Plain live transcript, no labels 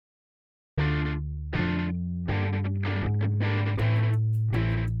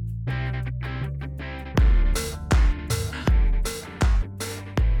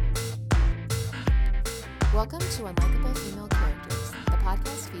to Unlikable Female Characters, the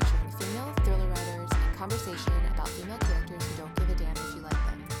podcast featuring female thriller writers and conversation about female characters who don't give a damn if you like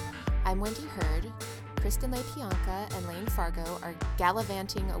them. I'm Wendy Hurd. Kristen LePianca and Lane Fargo are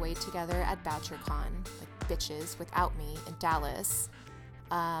gallivanting away together at BoucherCon, like bitches, without me in Dallas.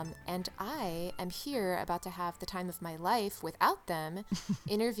 And I am here about to have the time of my life without them,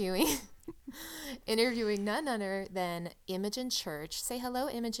 interviewing none other than Imogen Church. Say hello,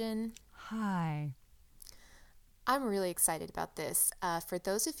 Imogen. Hi. I'm really excited about this. For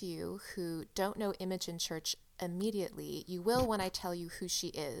those of you who don't know Imogen Church immediately, you will when I tell you who she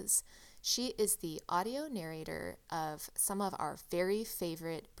is. She is the audio narrator of some of our very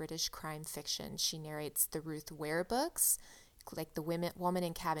favorite British crime fiction. She narrates the Ruth Ware books, like The Woman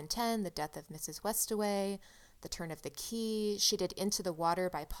in Cabin 10, The Death of Mrs. Westaway, The Turn of the Key. She did Into the Water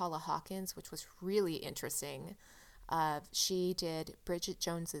by Paula Hawkins, which was really interesting. She did Bridget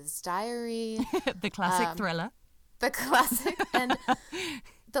Jones's Diary. The classic thriller. The classic, and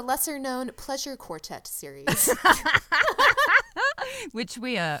the lesser-known Pleasure Quartet series. Which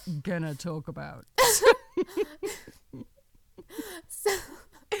we are gonna talk about.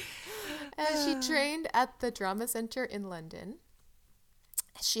 She trained at the Drama Center in London.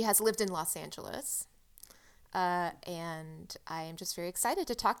 She has lived in Los Angeles. And I am just very excited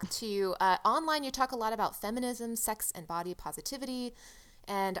to talk to you. Online, you talk a lot about feminism, sex, and body positivity.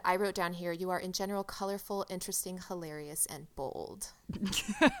 And I wrote down here, you are in general colorful, interesting, hilarious, and bold.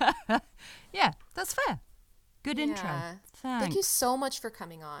 Yeah, that's fair. Good intro. Thanks. Thank you so much for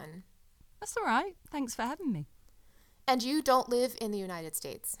coming on. That's all right. Thanks for having me. And you don't live in the United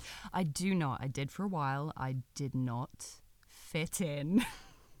States. I do not. I did for a while. I did not fit in.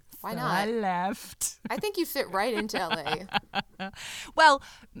 Why so not? I left. I think you fit right into LA. Well,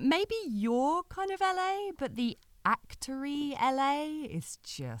 maybe you're kind of LA, but the actory LA is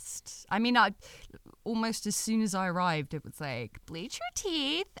just... I mean, I almost as soon as I arrived, it was like, bleach your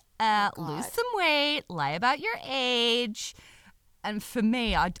teeth, lose some weight, lie about your age. And for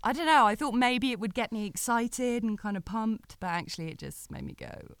me, I don't know, I thought maybe it would get me excited and kind of pumped, but actually it just made me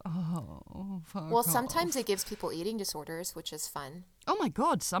go, oh, fuck Well, off. sometimes it gives people eating disorders, which is fun. Oh my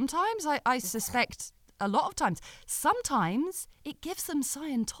God, sometimes, I suspect a lot of times, sometimes it gives them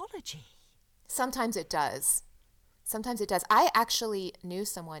Scientology. Sometimes it does. Sometimes it does. I actually knew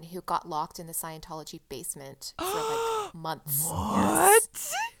someone who got locked in the Scientology basement for like months.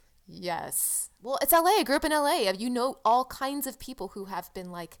 What? Yes. Well, it's LA. I grew up in LA. You know all kinds of people who have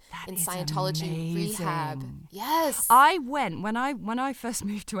been like in Scientology rehab. Yes. I went when I first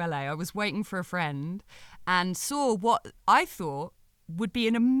moved to LA. I was waiting for a friend and saw what I thought would be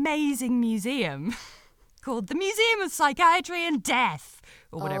an amazing museum called the Museum of Psychiatry and Death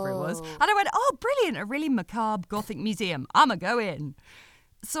or whatever it was. And I went, oh, brilliant, a really macabre gothic museum. I'ma go in.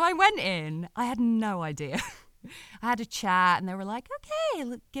 So I went in. I had no idea. I had a chat and they were like, okay,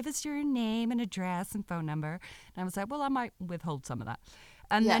 look, give us your name and address and phone number. And I was like, well, I might withhold some of that.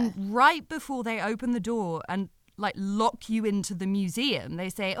 And then right before they open the door and like lock you into the museum, they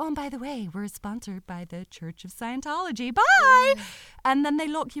say, oh, and by the way, we're sponsored by the Church of Scientology. Bye. And then they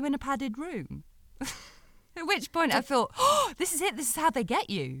lock you in a padded room. At which point I thought, oh, this is it. This is how they get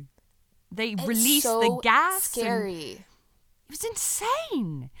you. They release the gas. Scary. It was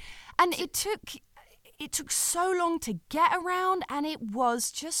insane. And it took so long to get around, and it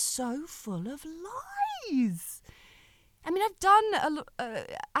was just so full of lies. I mean, I've done an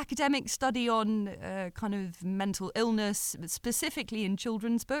academic study on kind of mental illness, specifically in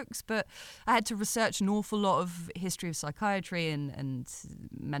children's books, but I had to research an awful lot of history of psychiatry and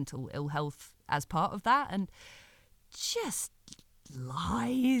mental ill health as part of that, and just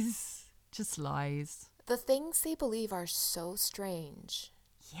lies. Just lies. The things they believe are so strange.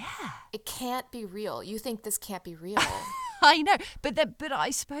 Yeah. It can't be real. You think this can't be real. I know, but I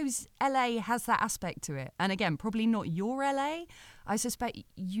suppose LA has that aspect to it. And again, probably not your LA. I suspect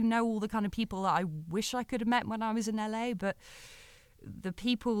you know all the kind of people that I wish I could have met when I was in LA, but the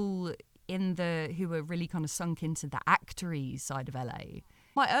people who were really kind of sunk into the actory side of LA.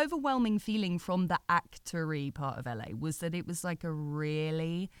 My overwhelming feeling from the actory part of LA was that it was like a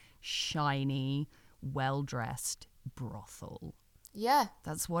really shiny, well-dressed brothel. Yeah.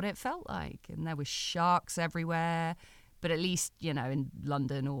 That's what it felt like. And there were sharks everywhere. But at least, you know, in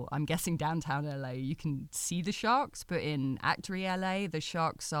London or I'm guessing downtown LA, you can see the sharks. But in actory LA, the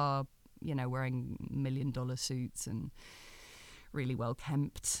sharks are, you know, wearing $1 million suits and really well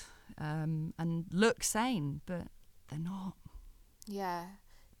kempt and look sane, but they're not. Yeah.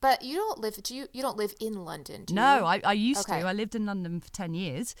 But you don't live. You don't live in London, do you? No, I used to. Okay. I lived in London for 10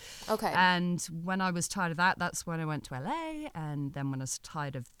 years. Okay. And when I was tired of that, that's when I went to LA. And then when I was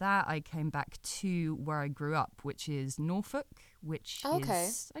tired of that, I came back to where I grew up, which is Norfolk, which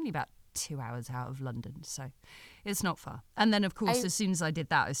is only about 2 hours out of London. So it's not far. And then, of course, as soon as I did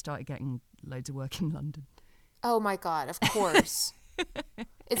that, I started getting loads of work in London. Oh, my God. Of course.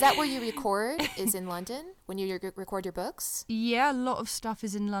 Is that where you record, is in London, when you record your books? Yeah, a lot of stuff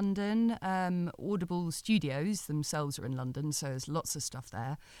is in London. Audible Studios themselves are in London, so there's lots of stuff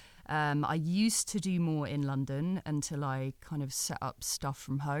there. I used to do more in London until I kind of set up stuff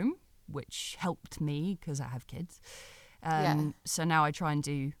from home, which helped me because I have kids. So now I try and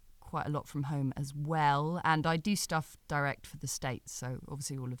do quite a lot from home as well. And I do stuff direct for the States, so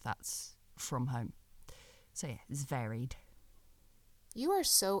obviously all of that's from home. So yeah, it's varied. You are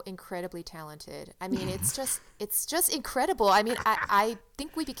so incredibly talented. I mean, it's just incredible. I mean, I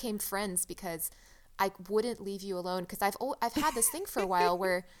think we became friends because I wouldn't leave you alone, because I've had this thing for a while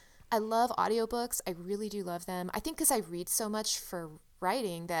where I love audiobooks. I really do love them. I think because I read so much for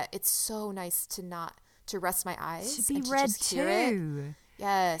writing that it's so nice to rest my eyes to be and to read just hear it. too.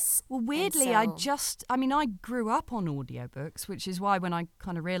 Yes. Well, weirdly, I grew up on audiobooks, which is why when I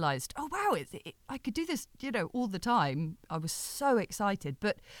kind of realised, oh, wow, I could do this, all the time, I was so excited.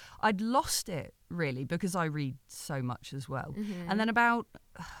 But I'd lost it, really, because I read so much as well. Mm-hmm. And then about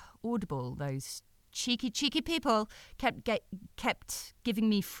Audible, those cheeky people kept giving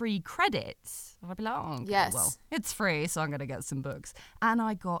me free credits. And I'd be like, oh, okay, yes. Well, it's free, so I'm going to get some books. And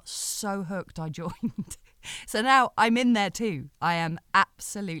I got so hooked, I joined. So now I'm in there too. I am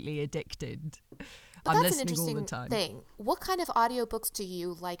absolutely addicted. But I'm that's listening an all the interesting time. thing. What kind of audiobooks do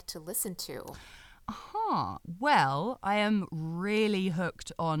you like to listen to? Well, I am really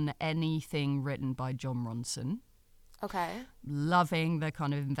hooked on anything written by John Ronson. Okay. Loving the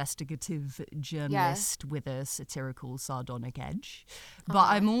kind of investigative journalist with a satirical, sardonic edge.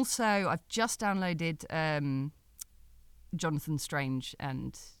 But I've just downloaded Jonathan Strange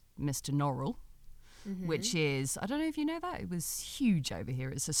and Mr. Norrell. Mm-hmm. Which is, I don't know if you know that, it was huge over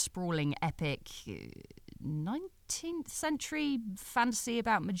here. It's a sprawling, epic 19th century fantasy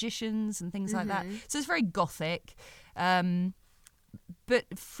about magicians and things like that. So it's very gothic. But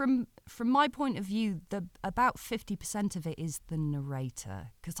from my point of view, about 50% of it is the narrator,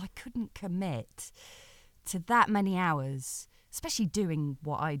 because I couldn't commit to that many hours, especially doing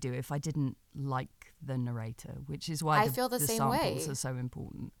what I do, if I didn't like the narrator, which is why the samples are so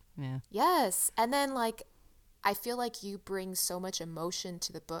important. Yeah. Yes. And then I feel like you bring so much emotion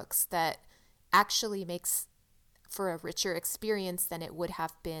to the books that actually makes for a richer experience than it would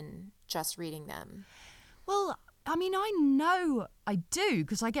have been just reading them. Well, I mean, I know I do,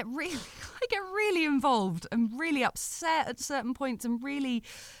 because I get really involved and really upset at certain points, and really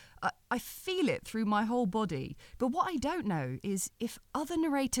I feel it through my whole body. But what I don't know is if other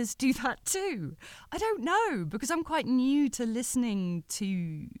narrators do that too. I don't know, because I'm quite new to listening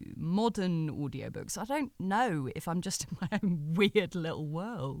to modern audiobooks. I don't know if I'm just in my own weird little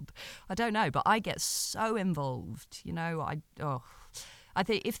world. I don't know, but I get so involved, I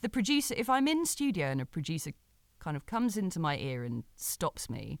think if I'm in studio and a producer kind of comes into my ear and stops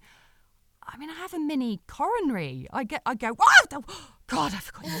me, I mean, I have a mini coronary. I go, oh, God, I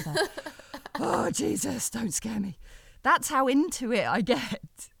forgot you did that. Oh, Jesus, don't scare me. That's how into it I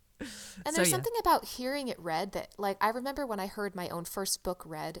get. And there's something about hearing it read that, I remember when I heard my own first book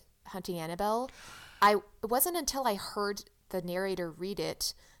read, Hunting Annabelle, it wasn't until I heard the narrator read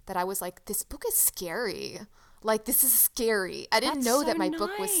it that I was like, this book is scary. This is scary. I didn't know that my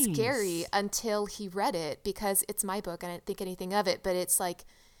book was scary until he read it, because it's my book and I didn't think anything of it. But it's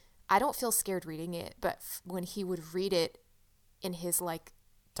I don't feel scared reading it, but when he would read it in his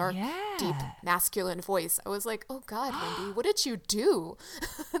dark, deep, masculine voice, I was like, oh God, Wendy, what did you do?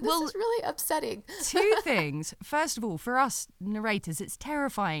 This is really upsetting. Two things. First of all, for us narrators, it's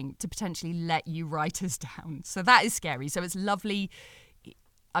terrifying to potentially let you write us down. So that is scary. So it's lovely.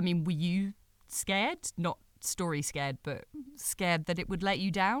 I mean, were you scared? Not story scared, but scared that it would let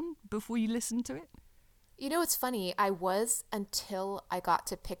you down before you listened to it? It's funny. I was until I got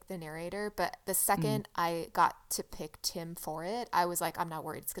to pick the narrator, but the second I got to pick Tim for it, I was like, I'm not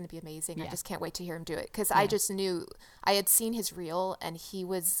worried. It's going to be amazing. Yeah. I just can't wait to hear him do it, because I just knew I had seen his reel and he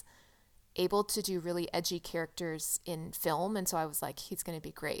was able to do really edgy characters in film, and so I was like, he's going to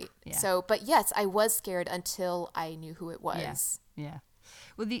be great. Yeah. So, but yes, I was scared until I knew who it was. Yeah.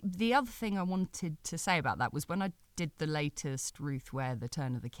 Well, the other thing I wanted to say about that was when I did the latest Ruth Ware, The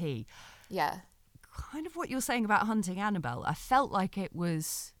Turn of the Key. Yeah. Kind of what you're saying about Hunting Annabelle. I felt like it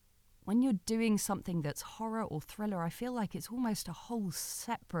was when you're doing something that's horror or thriller, I feel like it's almost a whole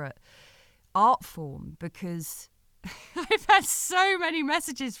separate art form, because I've had so many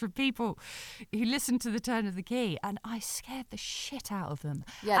messages from people who listen to The Turn of the Key, and I scared the shit out of them.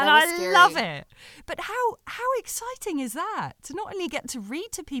 Yeah, and that was I scary. love it. But how exciting is that? To not only get to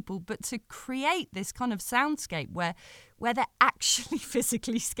read to people, but to create this kind of soundscape where they're actually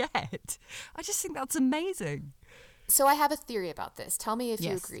physically scared. I just think that's amazing. So I have a theory about this. Tell me if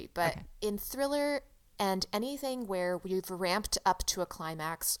you Yes. agree. But Okay. in thriller and anything where we've ramped up to a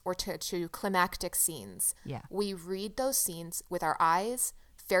climax or to climactic scenes, Yeah. we read those scenes with our eyes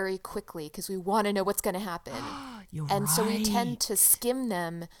very quickly because we want to know what's going to happen. You're And so we right. tend to skim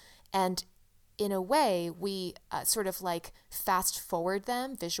them, and in a way we sort of like fast forward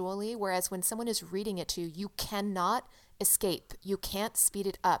them visually, whereas when someone is reading it to you, you cannot escape. You can't speed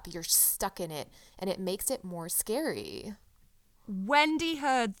it up. You're stuck in it, and it makes it more scary. Wendy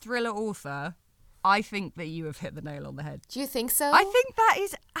Heard, thriller author, I think that you have hit the nail on the head. Do you think so? I think that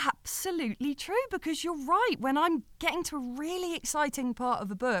is absolutely true, because you're right. When I'm getting to a really exciting part of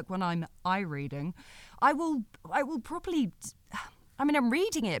a book, when I'm eye reading, I will probably, I mean, I'm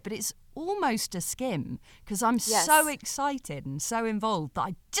reading it, but it's almost a skim because I'm Yes. so excited and so involved that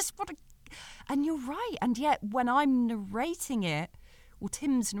I just want to. And you're right. And yet when I'm narrating it, or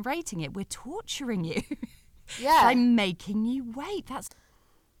Tim's narrating it, we're torturing you. Yeah. I'm making you wait. That's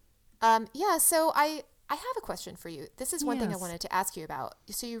Yeah, so I have a question for you. This is one thing I Yes. wanted to ask you about.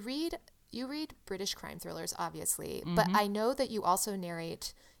 So you read British crime thrillers, obviously, but I know that you also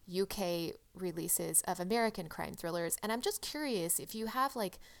narrate UK releases of American crime thrillers, and I'm just curious if you have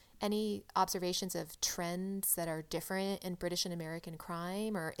like any observations of trends that are different in British and American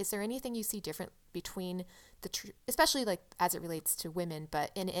crime, or is there anything you see different between especially like as it relates to women,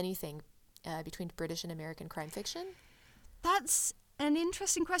 but in anything between British and American crime fiction? That's an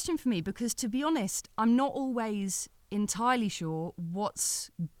interesting question for me, because to be honest, I'm not always entirely sure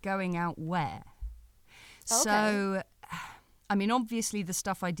what's going out where. Okay. So, I mean, obviously the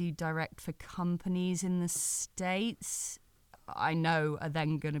stuff I do direct for companies in the States, I know are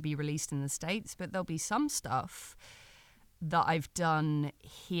then going to be released in the States, but there'll be some stuff that I've done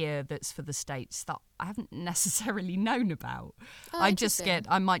here that's for the States that I haven't necessarily known about. Oh,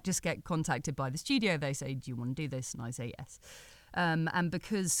 I might just get contacted by the studio. They say, do you want to do this? And I say yes. And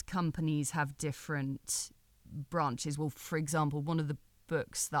because companies have different branches, well, for example, one of the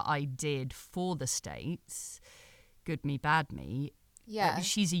books that I did for the States, Good Me, Bad Me, Yeah.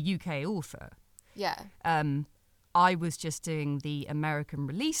 she's a UK author. Yeah. I was just doing the American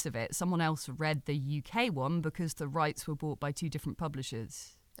release of it. Someone else read the UK one because the rights were bought by two different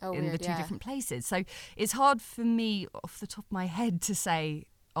publishers in Weird, the two yeah. different places. So it's hard for me off the top of my head to say,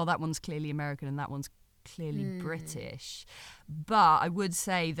 oh, that one's clearly American and that one's clearly British. But I would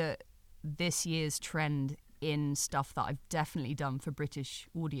say that this year's trend in stuff that I've definitely done for British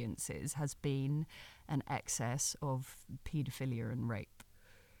audiences has been an excess of paedophilia and rape.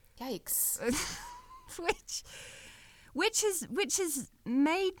 Yikes. Which has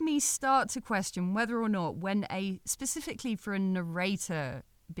made me start to question whether or not, when specifically for a narrator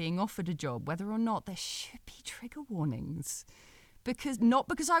being offered a job, whether or not there should be trigger warnings. Not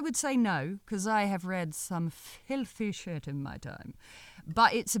because I would say no, because I have read some filthy shit in my time,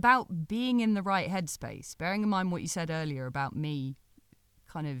 but it's about being in the right headspace, bearing in mind what you said earlier about me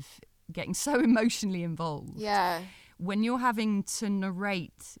kind of getting so emotionally involved. Yeah. When you're having to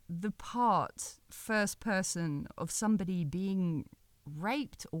narrate the part, first person, of somebody being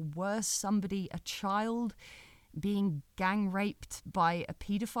raped, or worse, a child being gang raped by a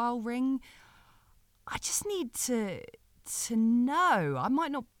paedophile ring, I just need to know. I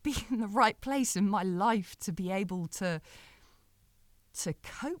might not be in the right place in my life to be able to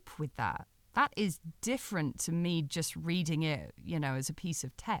cope with that. That is different to me just reading it, as a piece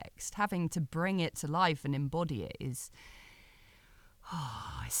of text. Having to bring it to life and embody it it's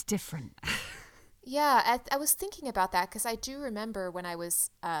different. Yeah, I was thinking about that because I do remember when I was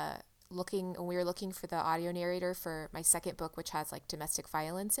when we were looking for the audio narrator for my second book, which has like domestic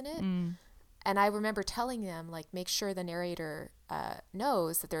violence in it. And I remember telling them, like, make sure the narrator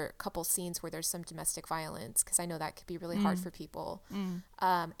knows that there are a couple scenes where there's some domestic violence, because I know that could be really hard for people. And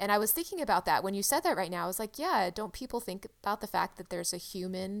I was thinking about that when you said that right now. I was like, yeah, don't people think about the fact that there's a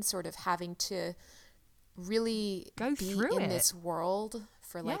human sort of having to really Go be through in it. this world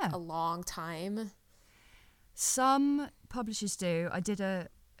for like Yeah. a long time? Some publishers do. I did a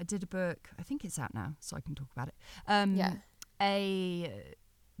book, I think it's out now, so I can talk about it. Yeah. A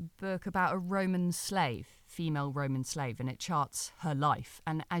book about a Roman slave, female Roman slave, and it charts her life.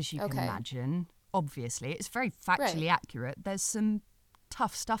 And as you can Okay. imagine, obviously, it's very factually accurate. There's some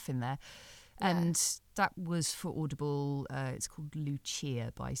tough stuff in there. And that was for Audible. It's called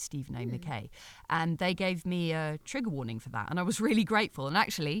Lucia by Stephen A. McKay. And they gave me a trigger warning for that. And I was really grateful. And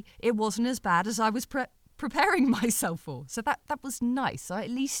actually, it wasn't as bad as I was preparing myself for. So that was nice. I at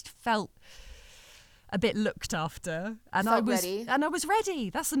least felt a bit looked after. And I was ready. And I was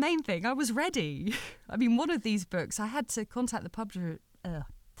ready. That's the main thing. I was ready. I mean, one of these books, I had to contact the publisher.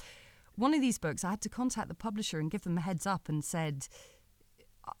 One of these books, I had to contact the publisher and give them a heads up and said,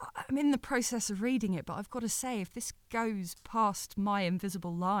 I'm in the process of reading it, but I've got to say, if this goes past my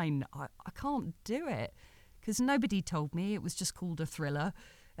invisible line, I can't do it. Because nobody told me. It was just called a thriller,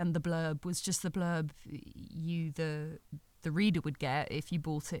 and the blurb was just the blurb you, the reader, would get if you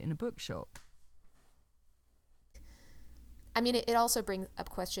bought it in a bookshop. I mean, it also brings up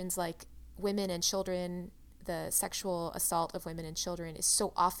questions like women and children. The sexual assault of women and children is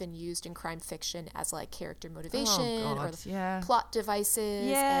so often used in crime fiction as like character motivation or plot devices.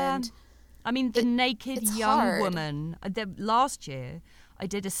 Yeah. And I mean, the naked young woman. Last year, I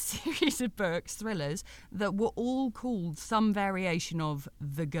did a series of books, thrillers, that were all called some variation of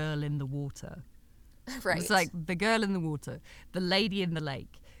The Girl in the Water. Right. It's like The Girl in the Water, The Lady in the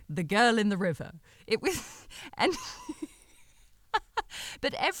Lake, The Girl in the River. It was... and.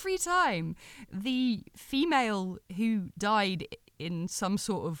 But every time the female who died in some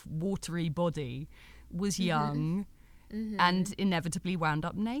sort of watery body was young and inevitably wound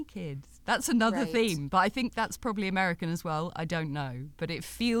up naked. That's another theme, but I think that's probably American as well. I don't know, but it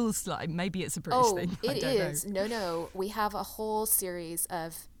feels like maybe it's a British thing. It is. No. We have a whole series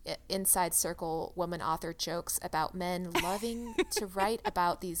of inside circle woman author jokes about men loving to write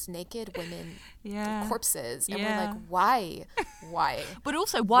about these naked women corpses, and we're like, why? But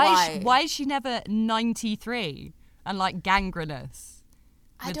also, why is she never 93 and like gangrenous?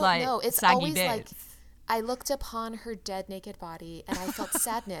 I don't know. It's always bits? Like I looked upon her dead naked body and I felt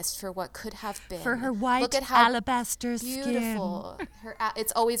sadness for what could have been. For her white Look at how alabaster beautiful skin.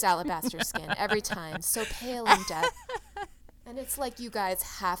 It's always alabaster skin every time, so pale in death. And it's like, you guys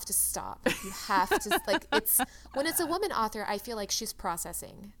have to stop. You have to, like, when it's a woman author, I feel like she's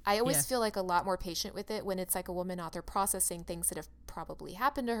processing. I always feel like a lot more patient with it when it's like a woman author processing things that have probably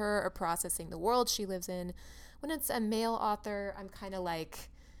happened to her or processing the world she lives in. When it's a male author, I'm kind of like,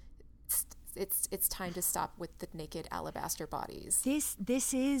 it's time to stop with the naked alabaster bodies.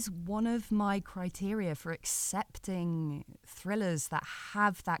 This is one of my criteria for accepting thrillers that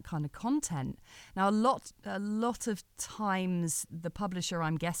have that kind of content. Now, a lot of times the publisher,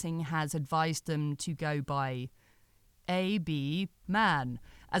 I'm guessing, has advised them to go by A.B. man,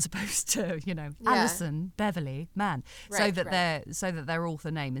 as opposed to, Alison, Beverly, man, so that their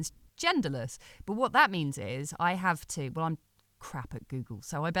author name is genderless. But what that means is I have to, I'm crap at Google,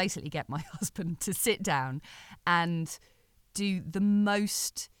 so I basically get my husband to sit down and do the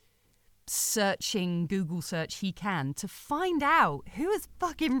most searching Google search he can to find out who has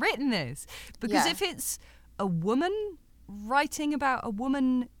fucking written this. Because if it's a woman writing about a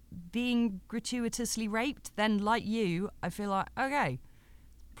woman being gratuitously raped, then like you, I feel like, okay,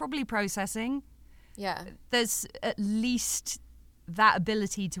 probably processing. Yeah. There's at least that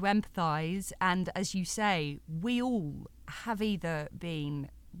ability to empathise, and as you say, we all have either been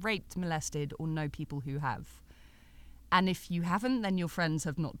raped, molested, or know people who have. And if you haven't, then your friends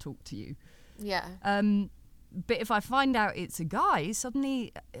have not talked to you. Yeah. But if I find out it's a guy,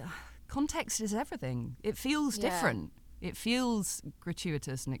 suddenly context is everything. It feels different. It feels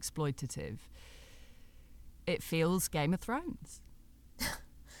gratuitous and exploitative. It feels Game of Thrones.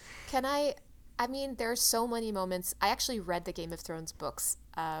 I mean, there are so many moments. I actually read the Game of Thrones books,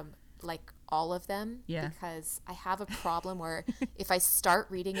 like all of them, because I have a problem where if I start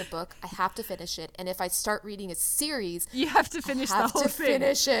reading a book, I have to finish it. And if I start reading a series, you have to finish the whole thing.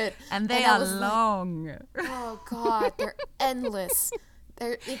 Finish it. And they are long. Like, oh, God, they're endless.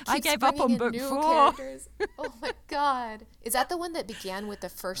 I gave up on book 4. Characters. Oh my God. Is that the one that began with the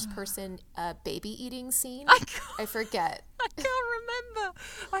first person baby eating scene? I forget. I can't remember.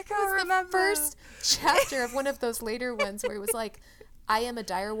 The first chapter of one of those later ones where it was like, I am a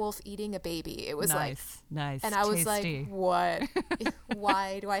dire wolf eating a baby. It was nice. And I was like, what?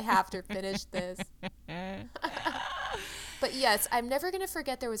 Why do I have to finish this? But yes, I'm never going to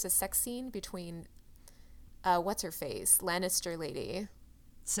forget there was a sex scene between, what's her face? Lannister lady.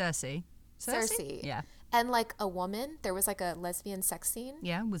 Cersei. Yeah. And like a woman, there was like a lesbian sex scene.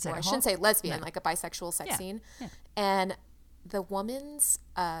 Yeah, was it I shouldn't say lesbian, like a bisexual sex scene. Yeah. And the woman's,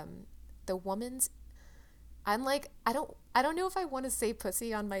 I'm like, I don't know if I want to say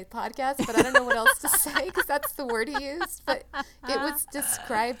pussy on my podcast, but I don't know what else to say because that's the word he used. But it was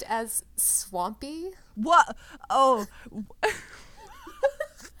described as swampy. What? Oh.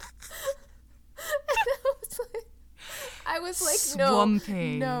 I was like,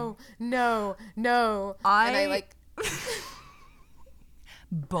 Swampy. no. And I like...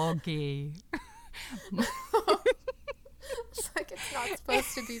 Boggy. It's like, it's not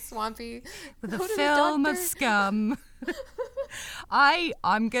supposed to be swampy. With Go a to the film of doctor. scum.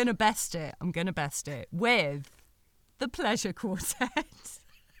 I'm going to best it. With the Pleasure Quartet.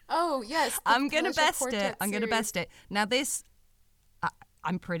 Oh, yes. I'm going to best it. Now this,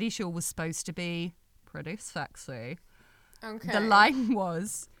 I'm pretty sure was supposed to be pretty sexy. Okay. The line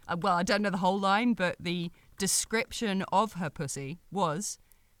was, well, I don't know the whole line, but the description of her pussy was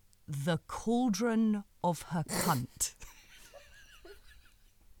the cauldron of her cunt.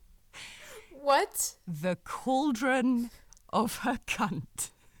 What? The cauldron of her cunt.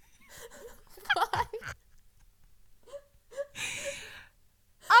 Why?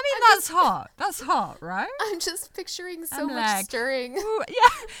 I mean, that's hot. That's hot, right? I'm just picturing so I'm much like, stirring. ooh,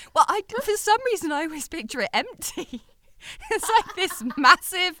 yeah. Well, for some reason, I always picture it empty. It's like this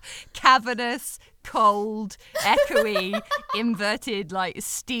massive, cavernous, cold, echoey, inverted, like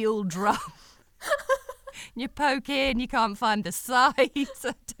steel drum. You poke in, you can't find the sides.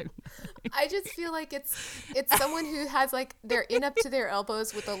 I don't know. I just feel like it's someone who has like they're in up to their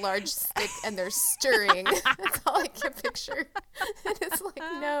elbows with a large stick and they're stirring. That's all I can picture. And it's like,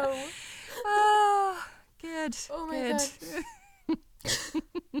 no. Oh, good. Oh my good.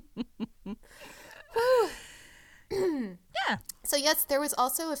 Yeah. So yes, there was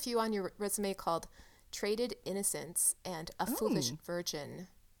also a few on your resume called Traded Innocence and A Foolish Virgin.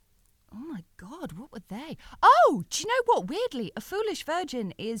 Oh my God, what were they? Oh, do you know what? Weirdly, A Foolish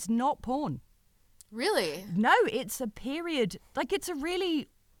Virgin is not porn. Really? No, it's a period, like it's a really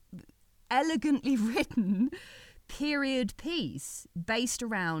elegantly written period piece based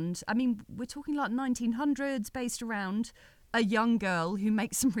around, I mean, we're talking like 1900s, based around a young girl who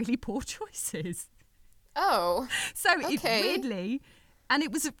makes some really poor choices. Oh, So it weirdly, and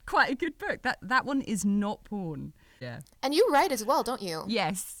it was quite a good book. That one is not porn. Yeah. And you write as well, don't you?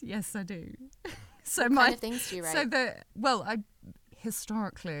 Yes, I do. So What kind of things do you write? I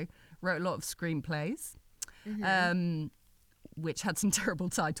historically wrote a lot of screenplays, which had some terrible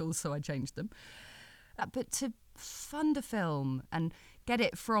titles, so I changed them. But to fund a film and get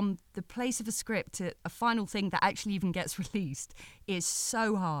it from the place of a script to a final thing that actually even gets released is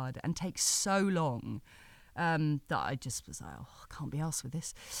so hard and takes so long that I just was like, oh, I can't be arsed with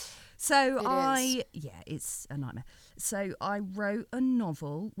this. So it's a nightmare. So I wrote a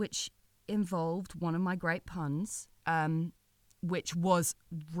novel which involved one of my great puns, which was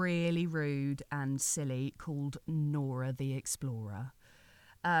really rude and silly, called Nora the Explorer.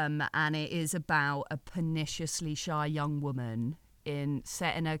 And it is about a perniciously shy young woman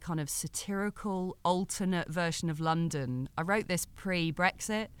set in a kind of satirical alternate version of London. I wrote this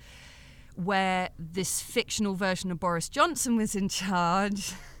pre-Brexit, where this fictional version of Boris Johnson was in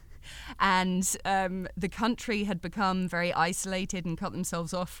charge. And the country had become very isolated and cut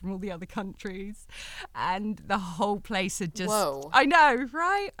themselves off from all the other countries. And the whole place had just... Whoa. I know,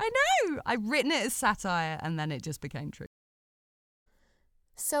 right? I know. I'd written it as satire and then it just became true.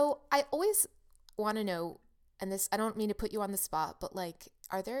 So I always want to know, and this, I don't mean to put you on the spot, but like,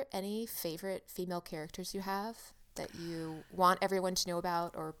 are there any favorite female characters you have that you want everyone to know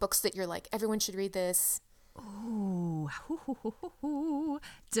about, or books that you're like, everyone should read this? Ooh.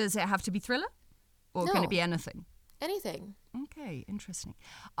 Does it have to be thriller? Or No. can it be anything? Anything. Okay, interesting.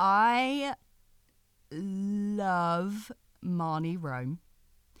 I love Marnie Rome.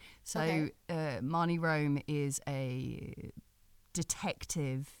 So Marnie Rome is a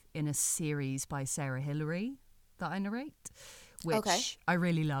detective in a series by Sarah Hilary that I narrate, which I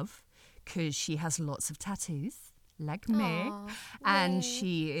really love because she has lots of tattoos, like me, Aw, and yay.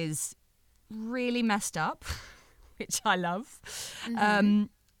 she is really messed up, which I love.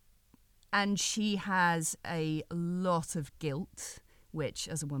 And she has a lot of guilt, which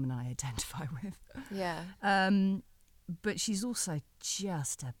as a woman I identify with. Yeah. But she's also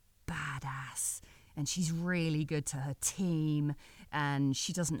just a badass, and she's really good to her team, and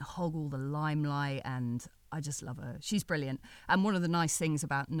she doesn't hog all the limelight, and I just love her. She's brilliant. And one of the nice things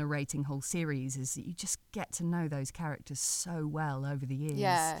about narrating whole series is that you just get to know those characters so well over the years.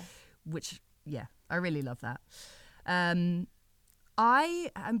 Yeah. Which, I really love that.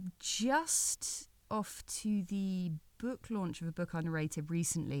 I am just off to the book launch of a book I narrated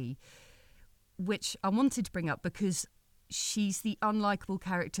recently, which I wanted to bring up because she's the unlikable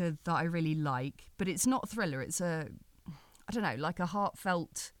character that I really like, but it's not a thriller. It's like a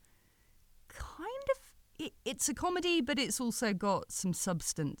heartfelt kind of, it's a comedy, but it's also got some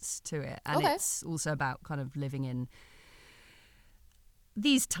substance to it. And it's also about kind of living in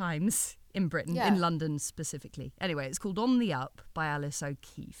these times in Britain, Yeah. in London specifically. Anyway, it's called On the Up by Alice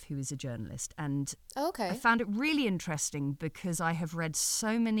O'Keefe, who is a journalist. And Oh, okay. I found it really interesting because I have read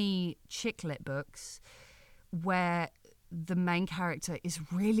so many chick lit books where the main character is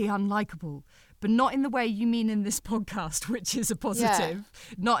really unlikable, but not in the way you mean in this podcast, which is a positive.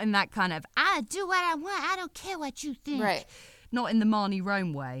 Not in that kind of, I do what I want, I don't care what you think. Right. Not in the Marnie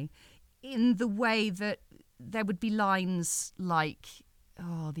Rome way. In the way that there would be lines like,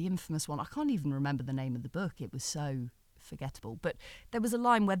 the infamous one. I can't even remember the name of the book. It was so forgettable. But there was a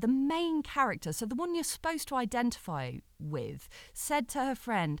line where the main character, so the one you're supposed to identify with, said to her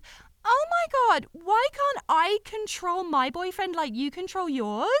friend, "Oh my God, why can't I control my boyfriend like you control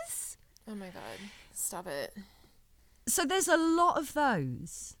yours?" Oh my God. Stop it. So there's a lot of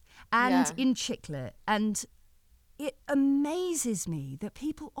those. And in chick lit. And it amazes me that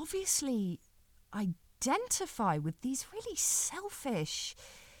people obviously identify with these really selfish,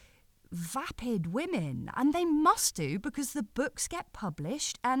 vapid women. And they must do, because the books get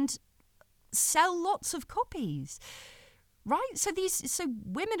published and sell lots of copies. Right? So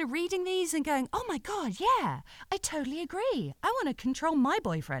women are reading these and going, "Oh my God, yeah, I totally agree. I want to control my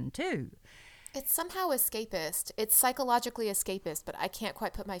boyfriend too." It's somehow escapist. It's psychologically escapist, but I can't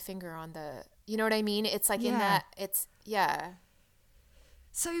quite put my finger on the, you know what I mean? It's like in that, it's,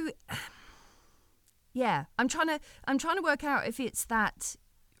 So, yeah, I'm trying to work out if it's that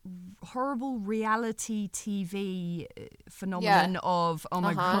horrible reality TV phenomenon of, "Oh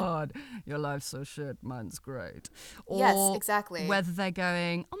my God, your life's so shit, mine's great." Or yes, exactly. whether they're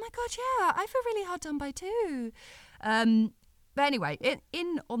going, "Oh my God, yeah, I feel really hard done by too." But anyway,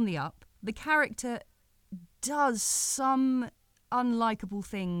 in On the Up, the character does some unlikable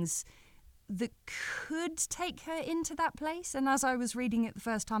things that could take her into that place. And as I was reading it the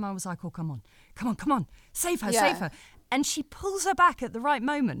first time, I was like, "Oh, come on, save her, save her." And she pulls her back at the right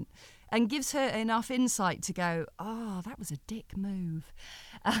moment and gives her enough insight to go, "Oh, that was a dick move.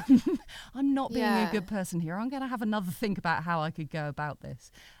 I'm not being a good person here. I'm going to have another think about how I could go about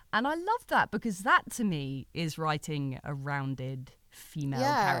this." And I love that, because that to me is writing a rounded female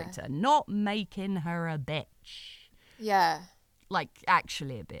character, not making her a bitch. Yeah. Like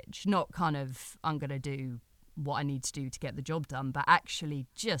actually a bitch, not kind of, I'm going to do what I need to do to get the job done, but actually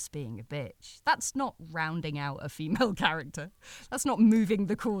just being a bitch. That's not rounding out a female character. That's not moving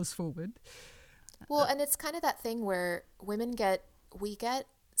the cause forward. Well, and it's kind of that thing where we get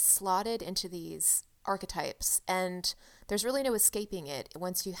slotted into these archetypes, and there's really no escaping it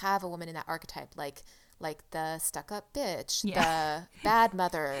once you have a woman in that archetype, like the stuck-up bitch, the bad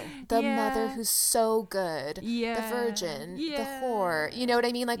mother, the mother who's so good, the virgin, the whore. You know what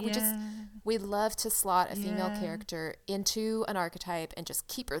I mean? Like we love to slot a female character into an archetype and just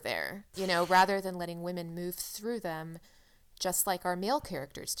keep her there, rather than letting women move through them just like our male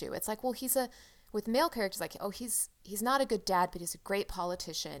characters do. It's like, well, with male characters, like, oh, he's not a good dad, but he's a great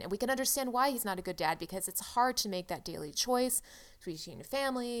politician. And we can understand why he's not a good dad, because it's hard to make that daily choice between your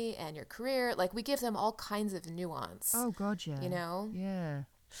family and your career. Like, we give them all kinds of nuance. Oh, God, yeah.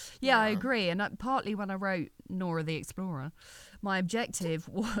 Yeah, I agree. And partly when I wrote Nora the Explorer, my objective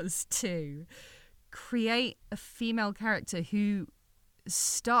was to create a female character who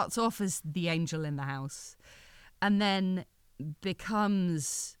starts off as the angel in the house and then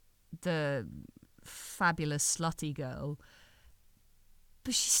becomes the fabulous slutty girl,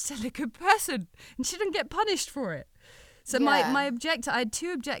 but she's still a good person and she didn't get punished for it. So I had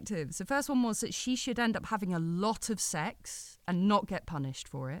two objectives. The first one was that she should end up having a lot of sex and not get punished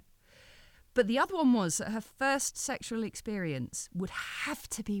for it. But the other one was that her first sexual experience would have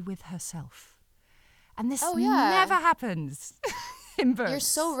to be with herself. And this never happens in books. You're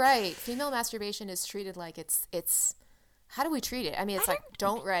so right. Female masturbation is treated like it's how do we treat it? I mean, it's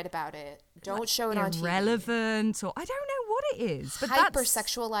don't write about it. Don't show it on TV. Irrelevant, or I don't know what it is. But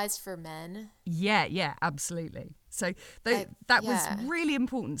hypersexualized for men. Yeah, absolutely. So that was really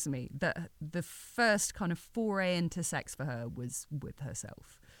important to me, that the first kind of foray into sex for her was with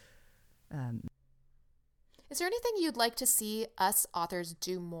herself. Is there anything you'd like to see us authors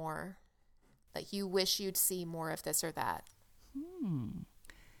do more? Like you wish you'd see more of this or that?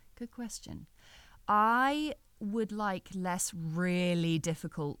 Good question. I would like less really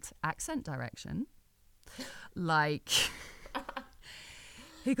difficult accent direction. Like,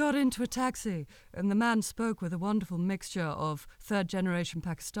 he got into a taxi and the man spoke with a wonderful mixture of third generation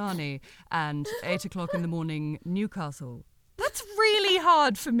Pakistani and 8 o'clock in the morning Newcastle. That's really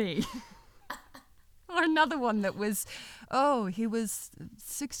hard for me. Or another one that was, he was a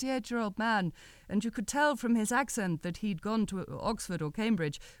 68-year-old man, and you could tell from his accent that he'd gone to Oxford or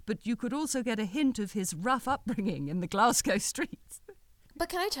Cambridge, but you could also get a hint of his rough upbringing in the Glasgow streets. But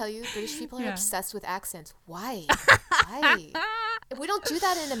can I tell you, British people are Yeah. obsessed with accents. Why? Why? We don't do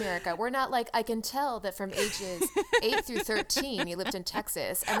that in America. We're not like, I can tell that from ages 8 through 13, he lived in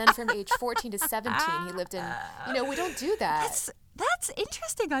Texas. And then from age 14 to 17, he lived in, we don't do that. That's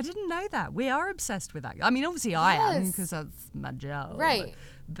interesting. I didn't know that. We are obsessed with that. I mean, obviously I am, Yes. because that's my job. Right.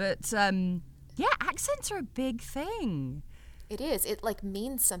 But yeah, accents are a big thing. It is. It like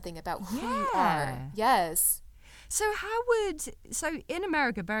means something about who you Yeah. are. Yes. So in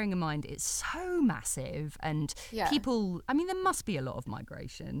America, bearing in mind it's so massive and Yeah. people, I mean, there must be a lot of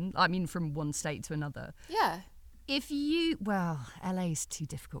migration. I mean, from one state to another. Yeah. LA is too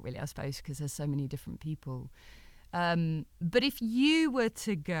difficult really, I suppose, because there's so many different people. But if you were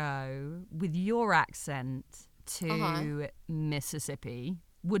to go with your accent to Mississippi,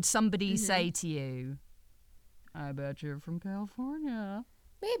 would somebody say to you, I bet you're from California?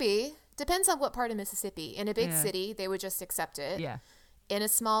 Maybe. Depends on what part of Mississippi. In a big Yeah. city, they would just accept it. Yeah. In a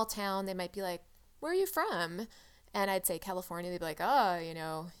small town, they might be like, where are you from? And I'd say California. They'd be like, oh, you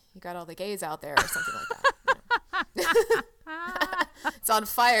got all the gays out there or something like that. It's on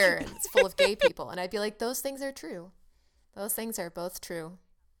fire and it's full of gay people. And I'd be like, those things are true. Those things are both true.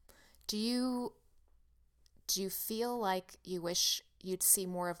 Do you feel like you wish you'd see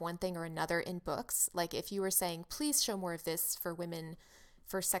more of one thing or another in books? Like if you were saying, please show more of this for women,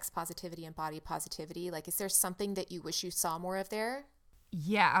 for sex positivity and body positivity, like is there something that you wish you saw more of there?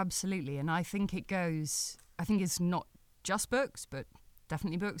 Yeah, absolutely. And I think it's not just books, but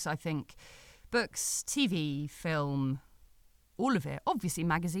definitely books. I think books, TV, film, all of it. Obviously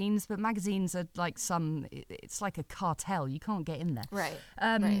magazines, but magazines are like it's like a cartel. You can't get in there. Right.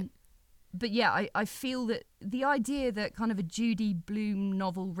 Right. But yeah, I feel that the idea that kind of a Judy Blume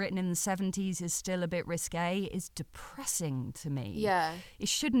novel written in the 70s is still a bit risque is depressing to me. Yeah. It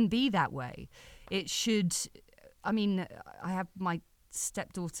shouldn't be that way. It should, I mean, I have my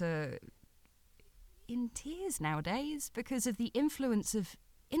stepdaughter in tears nowadays because of the influence of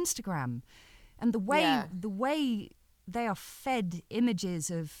Instagram and the way they are fed images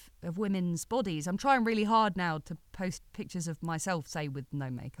of women's bodies. I'm trying really hard now to post pictures of myself, say, with no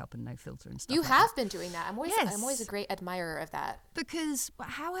makeup and no filter and stuff. You like have that. been doing that. I'm always a great admirer of that. Because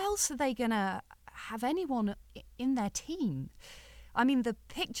how else are they going to have anyone in their team? I mean, the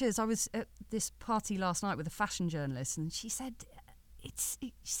pictures, I was at this party last night with a fashion journalist and she said,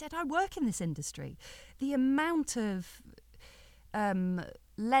 I work in this industry. The amount of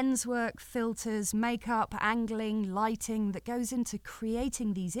lens work, filters, makeup, angling, lighting that goes into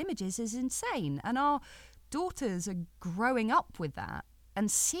creating these images is insane. And our daughters are growing up with that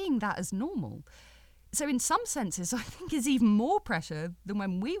and seeing that as normal. So in some senses, I think it's even more pressure than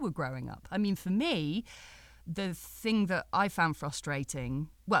when we were growing up. I mean, for me, the thing that I found frustrating,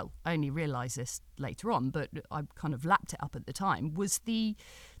 well, I only realised this later on, but I kind of lapped it up at the time, was the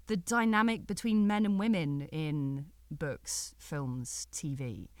dynamic between men and women in books, films,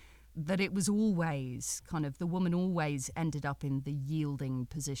 TV, that it was always kind of the woman always ended up in the yielding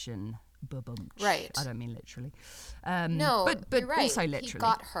position. Right. I don't mean literally. No, but you're right. also literally. He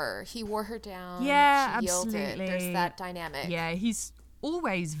got her. He wore her down. Yeah, she yielded. absolutely. There's that dynamic. Yeah, he's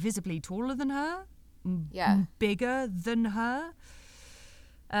always visibly taller than her. Yeah. Bigger than her.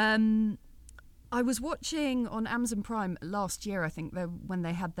 I was watching on Amazon Prime last year, I think, when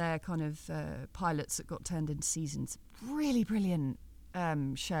they had their kind of pilots that got turned into seasons. Really brilliant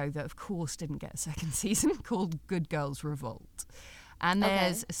show that, of course, didn't get a second season called Good Girls Revolt. And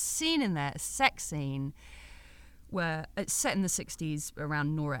there's a scene in there, a sex scene, where it's set in the 60s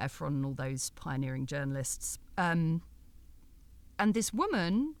around Nora Ephron and all those pioneering journalists. And this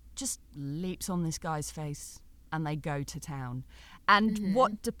woman just leaps on this guy's face and they go to town. And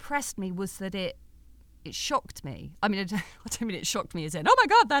what depressed me was that it shocked me. I mean, I don't mean it shocked me as in, oh my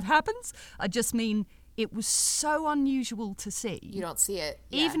God, that happens. I just mean it was so unusual to see. You don't see it.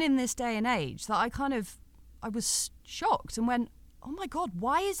 Yeah. Even in this day and age, that I was shocked and went, oh my God,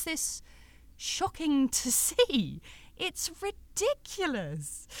 why is this shocking to see? It's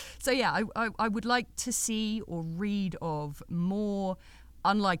ridiculous. So yeah, I would like to see or read of more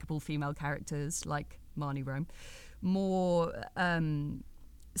unlikable female characters like Marnie Rome, more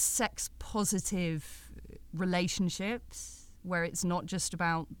sex positive relationships where it's not just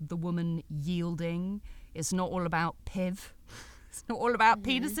about the woman yielding, it's not all about PIV, it's not all about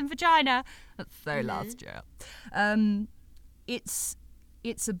penis and vagina. That's so last year.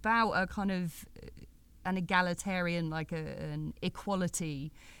 It's about a kind of an egalitarian, like an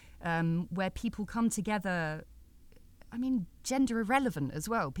equality, where people come together. I mean, gender irrelevant as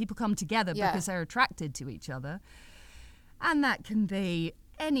well. People come together because they're attracted to each other. And that can be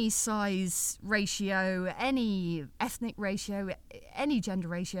any size ratio, any ethnic ratio, any gender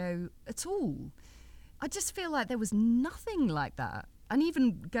ratio at all. I just feel like there was nothing like that. And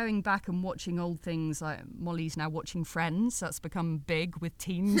even going back and watching old things, like Molly's now watching Friends, that's become big with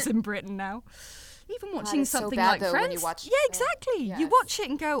teens in Britain now. Even watching something so bad, like though, Friends. when you watch, yeah, exactly. yes. You watch it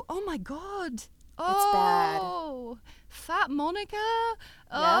and go, oh my God. Oh, fat Monica.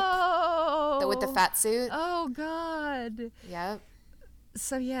 Oh. With the fat suit. Oh, God. Yep.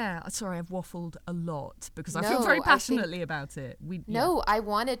 So, yeah, sorry, I've waffled a lot because I feel very passionately about it. I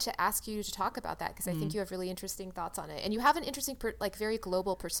wanted to ask you to talk about that because I think you have really interesting thoughts on it. And you have an interesting, very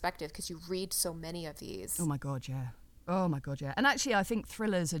global perspective because you read so many of these. Oh, my God, yeah. And actually, I think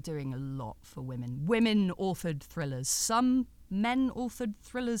thrillers are doing a lot for women. Women-authored thrillers. Some men-authored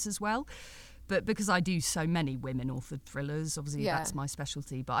thrillers as well. But because I do so many women-authored thrillers, obviously that's my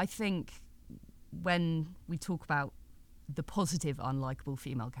specialty. But I think when we talk about the positive, unlikable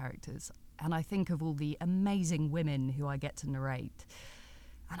female characters, and I think of all the amazing women who I get to narrate,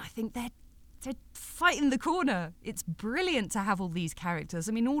 and I think they're fighting the corner. It's brilliant to have all these characters.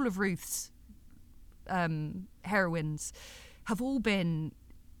 I mean, all of Ruth's heroines have all been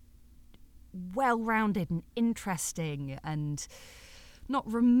well-rounded and interesting and not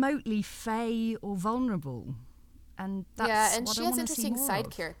remotely fey or vulnerable. And that's and what she I has wanna see interesting more side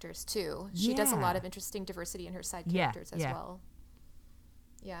of. characters too. She does a lot of interesting diversity in her side characters as well.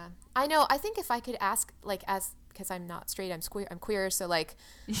 Yeah, I know. I think if I could ask, because I'm not straight, I'm queer, so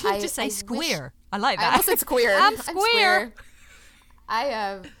You should just say square. I like that. I almost said square. I'm square.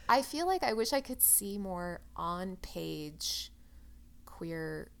 I feel like I wish I could see more on page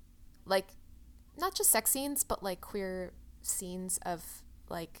queer, not just sex scenes, but queer scenes of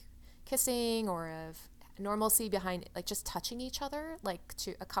kissing or of normalcy behind just touching each other,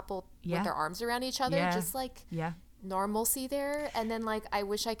 to a couple with their arms around each other, just normalcy there. And then I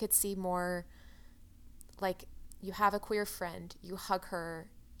wish I could see more you have a queer friend, you hug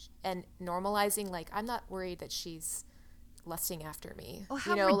her, and normalizing I'm not worried that she's lusting after me. Well,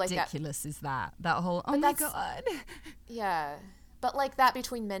 how ridiculous is that whole my God. Yeah, but that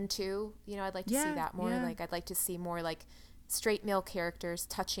between men too, I'd like to see that more. I'd like to see more straight male characters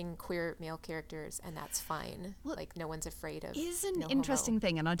touching queer male characters, and that's fine. Well, no one's afraid of. Is an interesting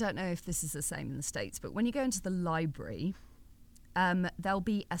thing, and I don't know if this is the same in the States, but when you go into the library, there'll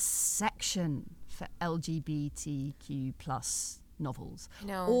be a section for LGBTQ plus novels.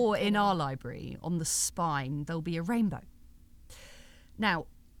 In our library, on the spine, there'll be a rainbow. Now,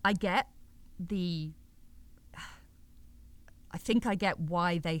 I think I get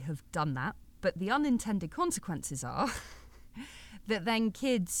why they have done that, but the unintended consequences are that then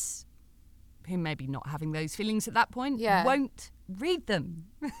kids who maybe not having those feelings at that point won't read them.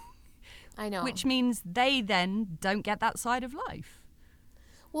 I know. Which means they then don't get that side of life.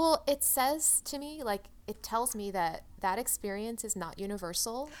 Well, it says to me, it tells me that experience is not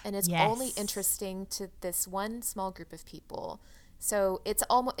universal and it's only interesting to this one small group of people. So it's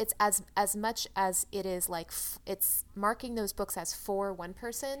as much as it is it's marking those books as for one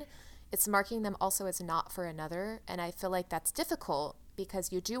person, it's marking them also as not for another. And I feel like that's difficult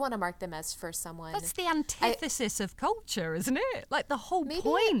because you do want to mark them as for someone. That's the antithesis of culture, isn't it? The whole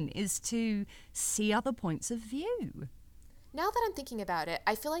point is to see other points of view. Now that I'm thinking about it,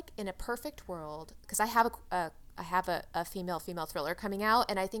 I feel like in a perfect world, because I have a female thriller coming out,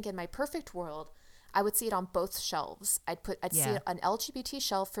 and I think in my perfect world, I would see it on both shelves. I'd see it on LGBT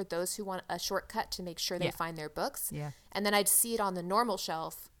shelf for those who want a shortcut to make sure they find their books. Yeah. And then I'd see it on the normal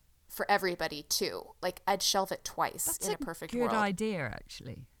shelf for everybody too. I'd shelve it twice in a perfect world. That's a good idea,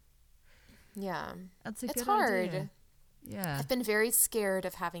 actually. Yeah. That's a good idea. It's hard. Idea. Yeah. I've been very scared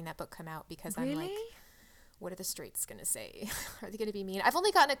of having that book come out because really? I'm like, what are the straights going to say? Are they going to be mean? I've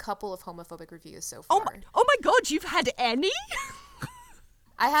only gotten a couple of homophobic reviews so far. Oh my God, you've had any?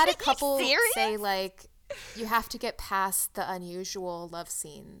 I had a couple say you have to get past the unusual love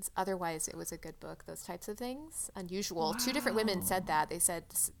scenes. Otherwise, it was a good book. Those types of things. Unusual. Wow. 2 different women said that. They said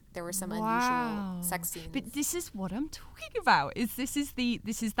there were some unusual sex scenes. But this is what I'm talking about. This is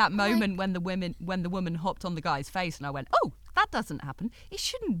that moment when the woman hopped on the guy's face, and I went, oh, that doesn't happen. It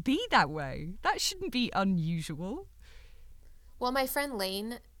shouldn't be that way. That shouldn't be unusual. Well, my friend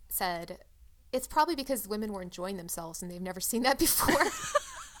Lane said it's probably because women were enjoying themselves and they've never seen that before.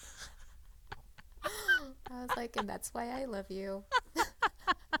 I was like, and that's why I love you.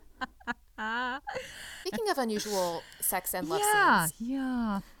 Speaking of unusual sex and love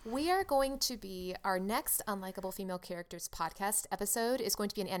scenes, we are going to be, our next Unlikable Female Characters podcast episode is going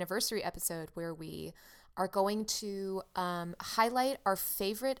to be an anniversary episode where we are going to highlight our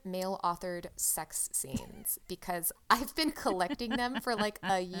favorite male-authored sex scenes because I've been collecting them for like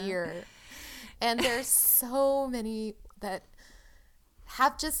a year. And there's so many that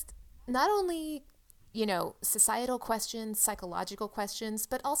have just not only, societal questions, psychological questions,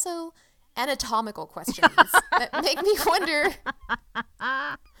 but also anatomical questions that make me wonder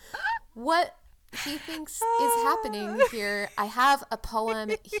what he thinks is happening here. I have a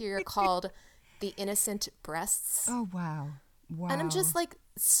poem here called The Innocent Breasts. Oh, wow. Wow. And I'm just like,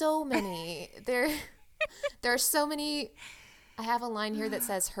 so many. There are so many. I have a line here that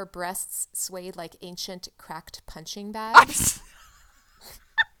says, her breasts swayed like ancient cracked punching bags.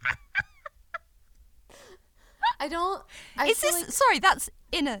 Sorry, that's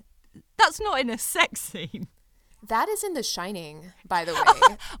not in a sex scene. That is in The Shining, by the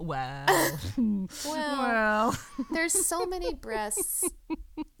way. Well. There's so many breasts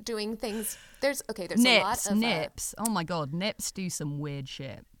doing things. There's nips, a lot of nips. Oh my God, nips do some weird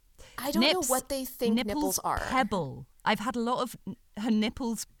shit. I don't know what they think nipples are. Pebble. I've had a lot of her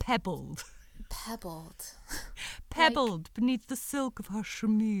nipples pebbled. Pebbled beneath the silk of her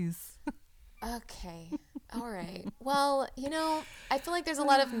chemise. Okay. All right. Well, I feel like there's a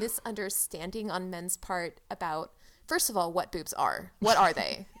lot of misunderstanding on men's part about, first of all, what boobs are. What are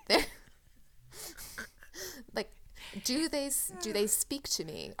they? They're like, do they speak to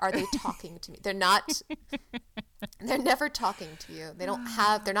me? Are they talking to me? They're never talking to you.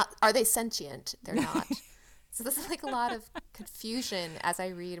 Are they sentient? They're not. So there's like a lot of confusion as I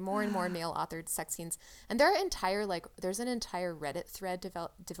read more and more male-authored sex scenes. And there's an entire Reddit thread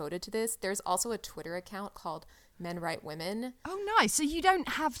devoted to this. There's also a Twitter account called Men Write Women. Oh, nice. So you don't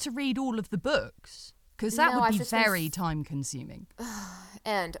have to read all of the books? Because that would be very time-consuming.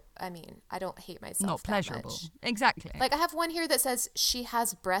 And, I mean, I don't hate myself Not pleasurable. Much. Exactly. Like, I have one here that says, she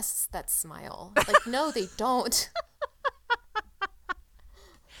has breasts that smile. Like, no, they don't.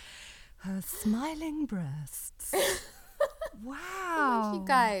 Her smiling breasts. Wow. You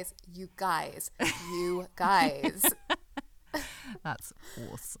guys. That's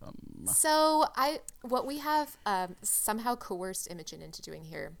awesome. So what we have somehow coerced Imogen into doing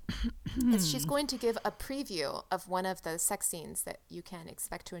here is she's going to give a preview of one of the sex scenes that you can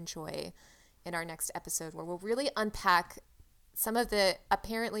expect to enjoy in our next episode, where we'll really unpack some of the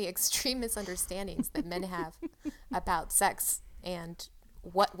apparently extreme misunderstandings that men have about sex and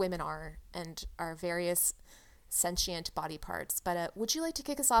what women are and our various sentient body parts. But would you like to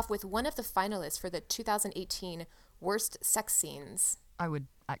kick us off with one of the finalists for the 2018 worst sex scenes? I would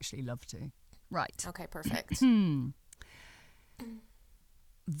actually love to. Right. Okay, perfect.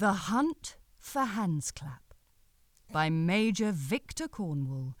 The Hunt for Handsclap by Major Victor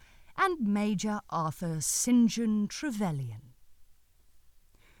Cornwall and Major Arthur St. John Trevelyan.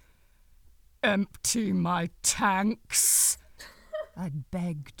 Empty my tanks, I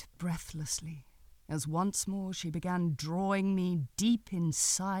begged breathlessly, as once more she began drawing me deep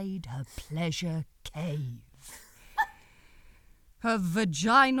inside her pleasure cave. Her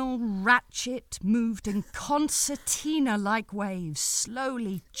vaginal ratchet moved in concertina-like waves,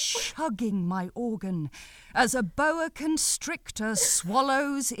 slowly chugging my organ as a boa constrictor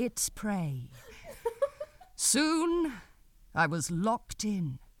swallows its prey. Soon I was locked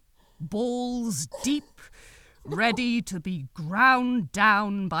in, balls deep, ready to be ground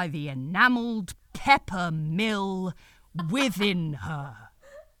down by the enamelled pepper mill within her.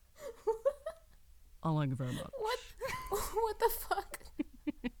 Oh, thank you very much. What the fuck?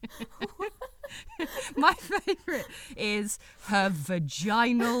 My favourite is her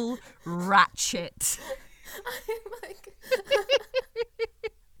vaginal ratchet.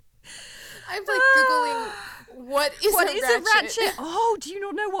 I'm like Googling what is a ratchet? Oh, do you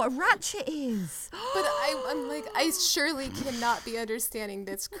not know what a ratchet is? But I'm like, I surely cannot be understanding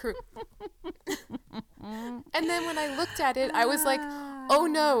this. And then when I looked at it, I was like, oh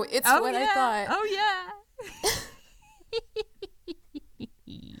no, it's what I thought. Oh yeah.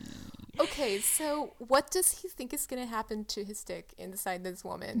 Okay, so what does he think is going to happen to his dick inside this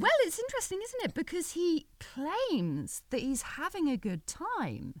woman? Well, it's interesting, isn't it? Because he claims that he's having a good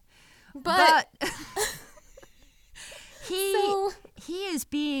time. But he is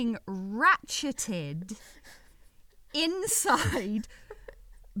being ratcheted inside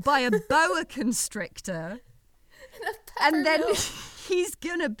by a boa constrictor. And then he's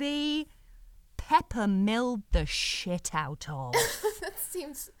going to be pepper milled the shit out of.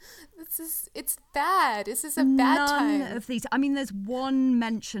 It's bad. This is a bad time. None of these. I mean, there's one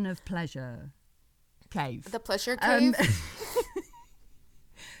mention of pleasure cave. The pleasure cave?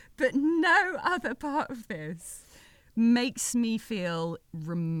 But no other part of this makes me feel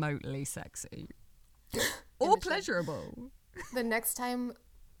remotely sexy. or Imogen, pleasurable. the next time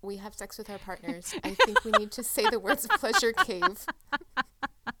we have sex with our partners, I think we need to say the words pleasure cave.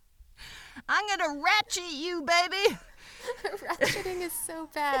 I'm gonna ratchet you, baby. Ratcheting is so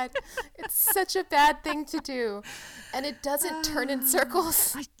bad. It's such a bad thing to do. And it doesn't turn in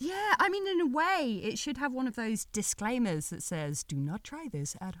circles. I mean, in a way, it should have one of those disclaimers that says, do not try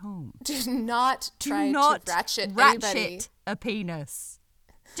this at home. Do not try to ratchet anybody. A penis.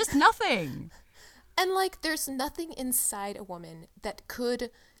 Just nothing. And, like, there's nothing inside a woman that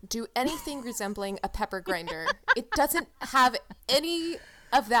could do anything resembling a pepper grinder. It doesn't have any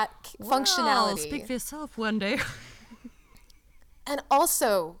of that functionality. Speak for yourself, Wendy. And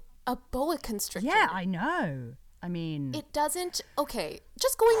also, a boa constrictor. Yeah, I know. I mean, it doesn't.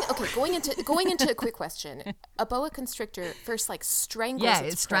 Going into a quick question. A boa constrictor first like strangles. Yeah,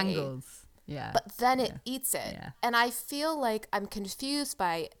 its it strangles. Prey, yeah, but then it eats it. Yeah. And I feel like I'm confused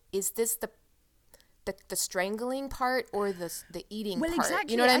by: is this the strangling part or the eating part? Well,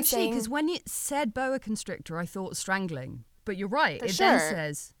 exactly. You know what I'm actually, saying? because when it said boa constrictor, I thought strangling. But you're right. For it sure. then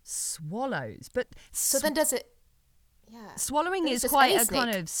says swallows. But so then does it? Yeah. Swallowing is quite a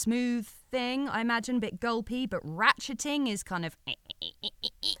kind of smooth thing, I imagine, a bit gulpy, but ratcheting is kind of...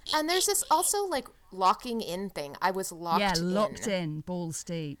 And there's this also, like, locking in thing. I was locked in. Yeah, locked in, balls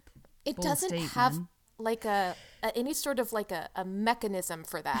deep. It doesn't have, man. Like, any sort of, like, a mechanism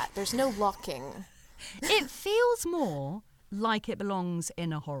for that. There's no locking. It feels more like it belongs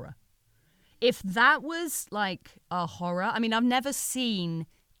in a horror. If that was, like, a horror... I mean, I've never seen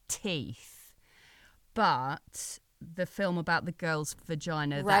Teeth, but... the film about the girl's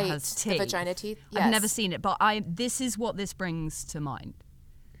vagina that has teeth. The vagina teeth. Yes. I've never seen it, but this is what this brings to mind.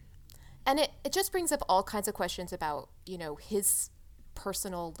 And it just brings up all kinds of questions about, you know, his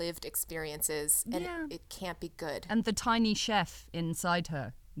personal lived experiences, and it can't be good. And the tiny chef inside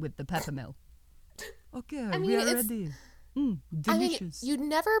her with the pepper mill. Okay, I mean, we are ready. Delicious. I mean, you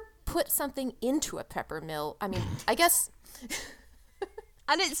never put something into a pepper mill. I mean, I guess...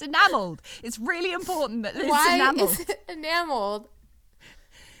 And it's enameled. It's really important that it's Why enameled. is it enameled?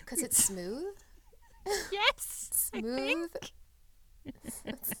 Because it's smooth? Yes. Smooth?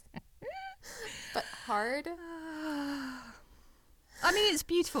 But hard? I mean, it's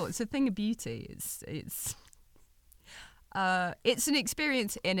beautiful. It's a thing of beauty. It's an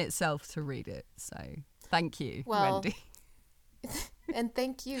experience in itself to read it. So thank you, Wendy. And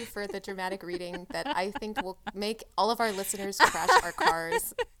thank you for the dramatic reading that I think will make all of our listeners crash our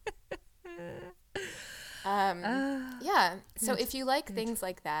cars. Yeah. So if you like things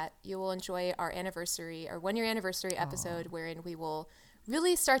like that, you will enjoy our anniversary or 1-year anniversary episode wherein we will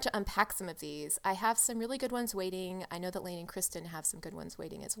really start to unpack some of these. I have some really good ones waiting. I know that Lane and Kristen have some good ones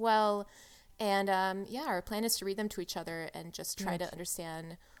waiting as well. And our plan is to read them to each other and just try to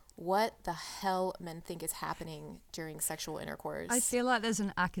understand what the hell men think is happening during sexual intercourse. I feel like there's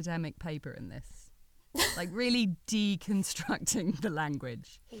an academic paper in this. Like really deconstructing the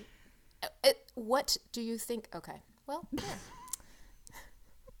language. What do you think? Okay. Well, yeah.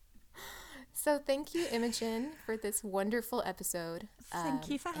 So thank you, Imogen, for this wonderful episode. Thank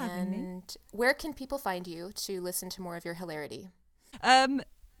you for having me. And where can people find you to listen to more of your hilarity?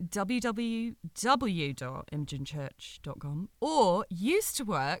 www.imogenchurch.com or used to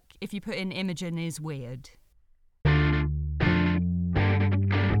work if you put in Imogen is weird.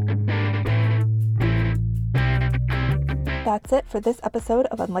 That's it for this episode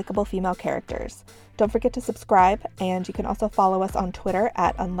of Unlikable Female Characters. Don't forget to subscribe, and you can also follow us on Twitter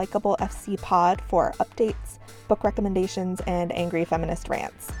at UnlikableFCPod for updates, book recommendations, and angry feminist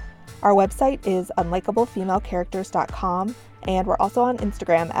rants. Our website is unlikablefemalecharacters.com, and we're also on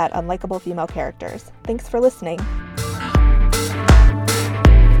Instagram at unlikablefemalecharacters. Thanks for listening.